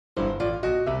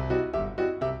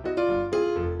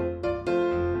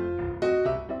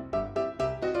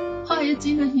it's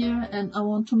Ina here, and I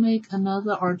want to make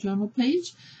another art journal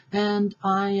page, and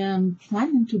I am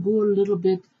planning to go a little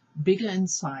bit bigger in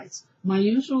size. My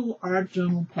usual art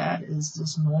journal pad is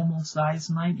this normal size,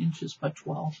 9 inches by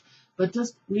 12, but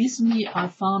just recently I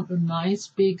found a nice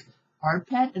big art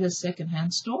pad at a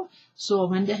secondhand store, so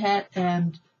I went ahead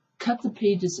and cut the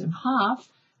pages in half,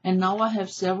 and now I have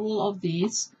several of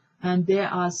these, and they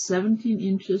are 17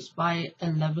 inches by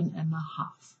 11 and a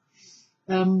half.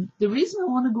 The reason I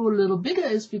want to go a little bigger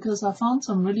is because I found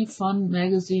some really fun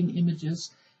magazine images,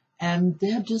 and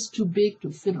they're just too big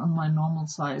to fit on my normal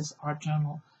size art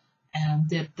journal, and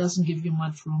that doesn't give you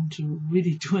much room to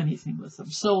really do anything with them.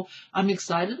 So I'm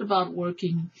excited about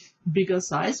working bigger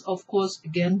size. Of course,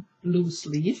 again, loose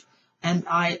leaf, and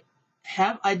I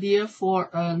have idea for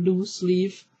a loose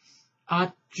leaf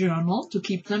art journal to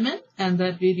keep them in, and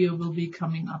that video will be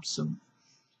coming up soon.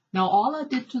 Now all I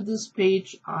did to this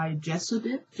page, I gessoed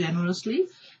it generously,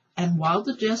 and while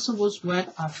the gesso was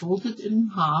wet, I folded it in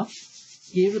half,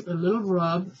 gave it a little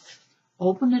rub,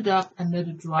 opened it up, and let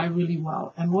it dry really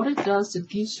well. And what it does, it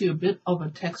gives you a bit of a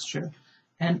texture,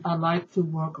 and I like to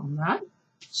work on that.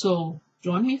 So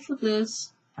join me for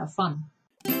this. Have fun.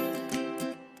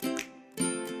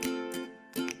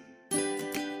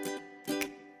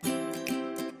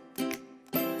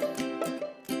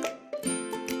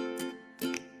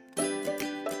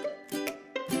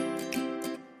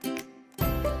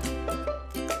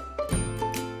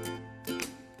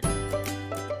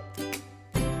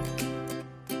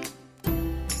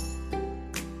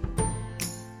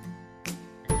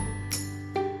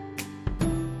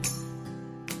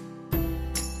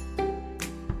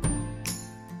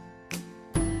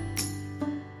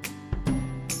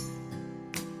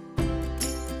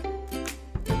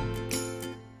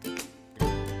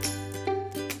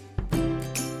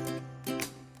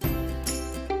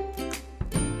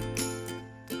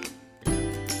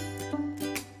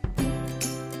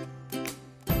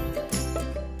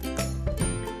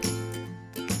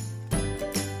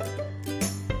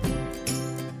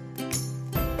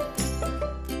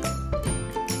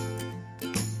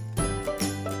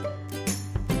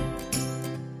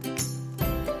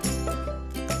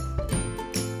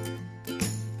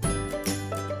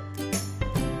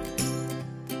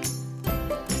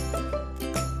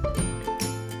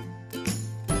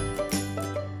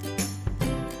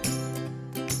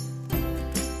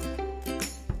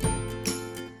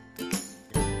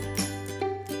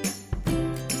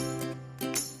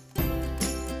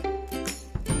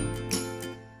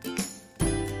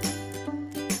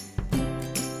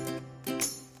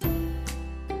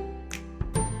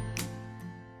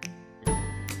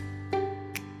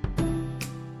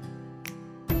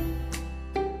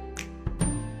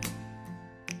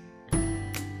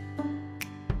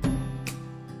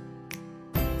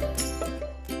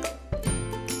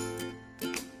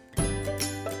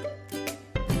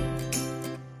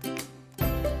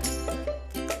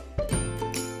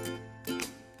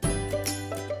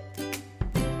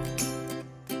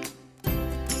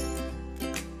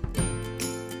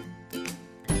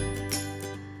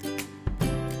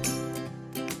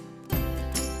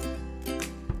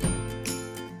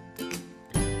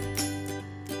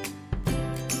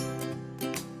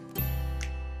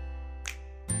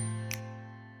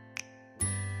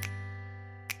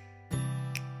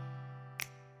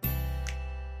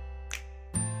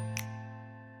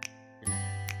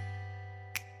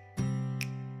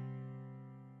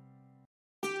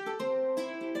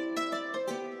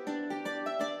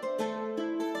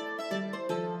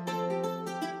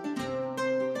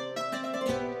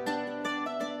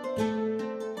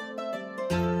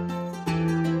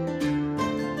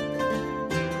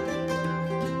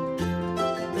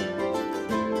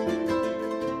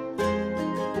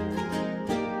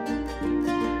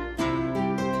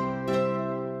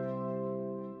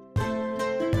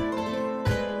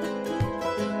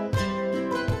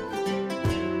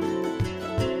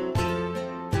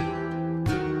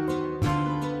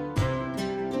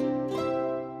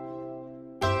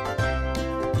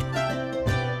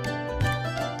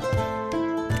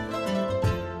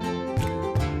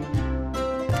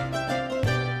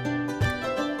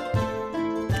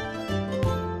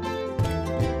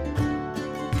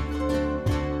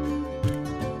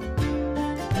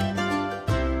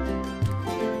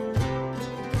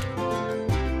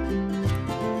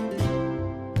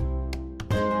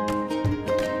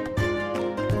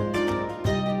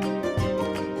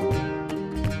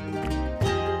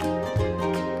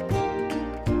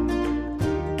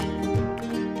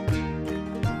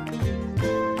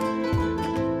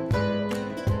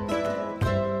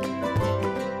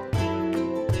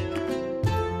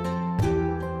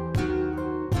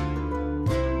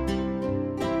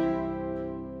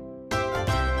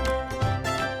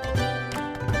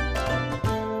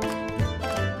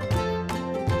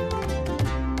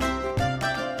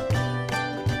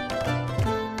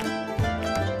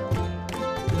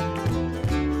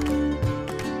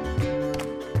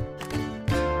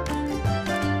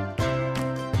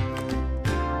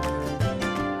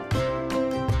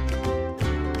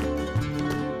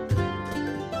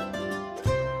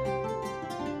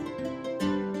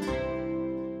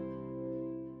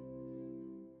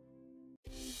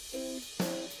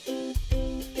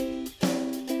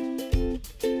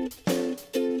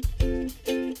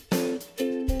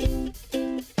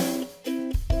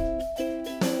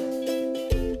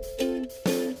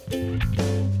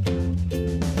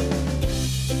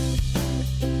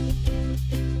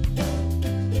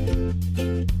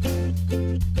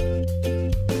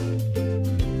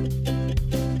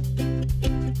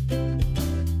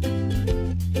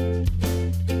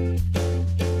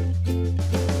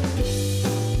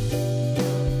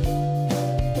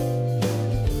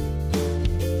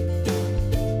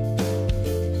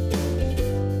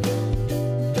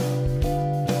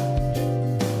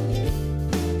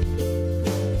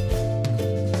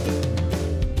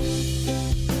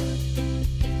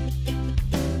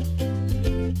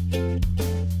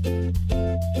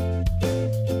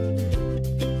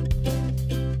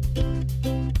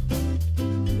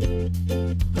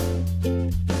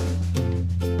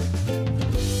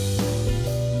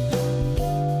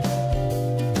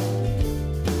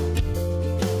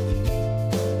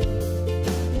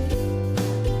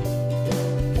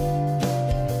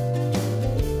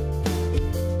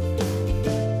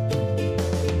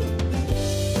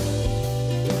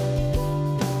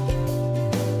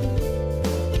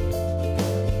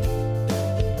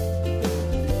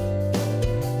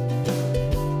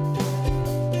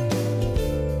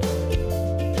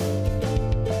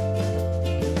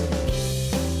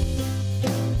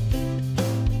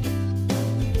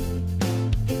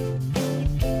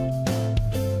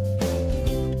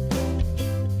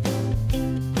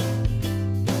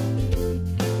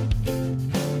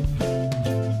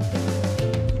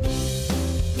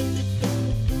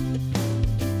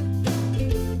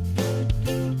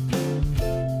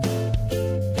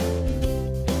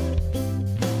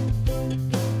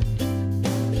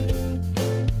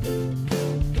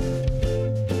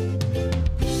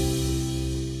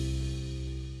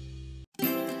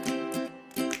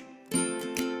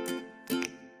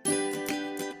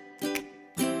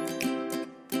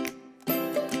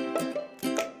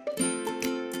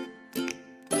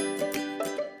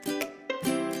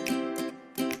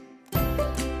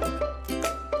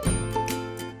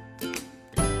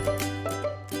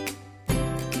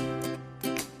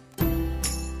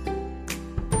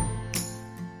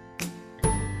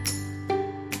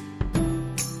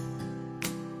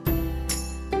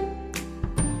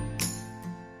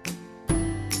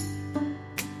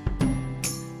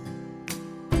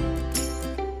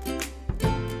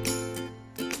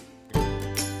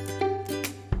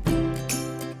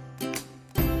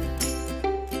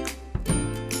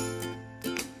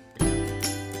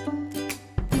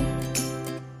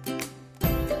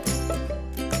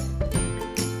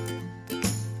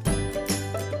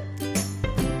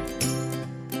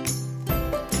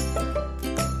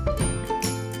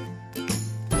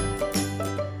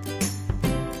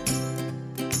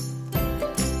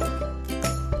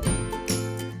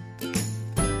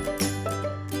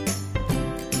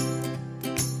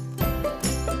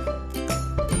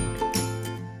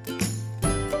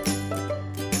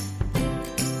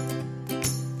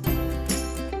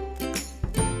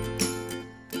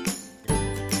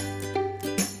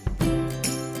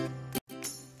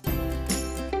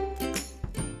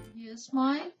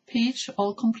 page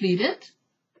all completed.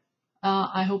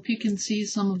 I hope you can see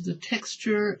some of the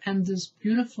texture, and this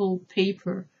beautiful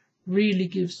paper really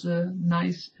gives a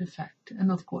nice effect.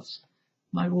 And of course,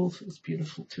 my wolf is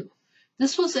beautiful too.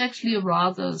 This was actually a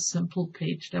rather simple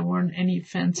page. There weren't any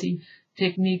fancy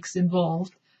techniques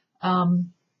involved.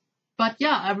 But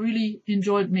yeah, I really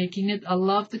enjoyed making it. I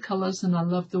love the colors and I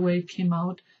love the way it came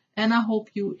out. And I hope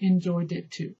you enjoyed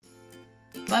it too.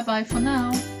 Bye bye for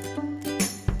now.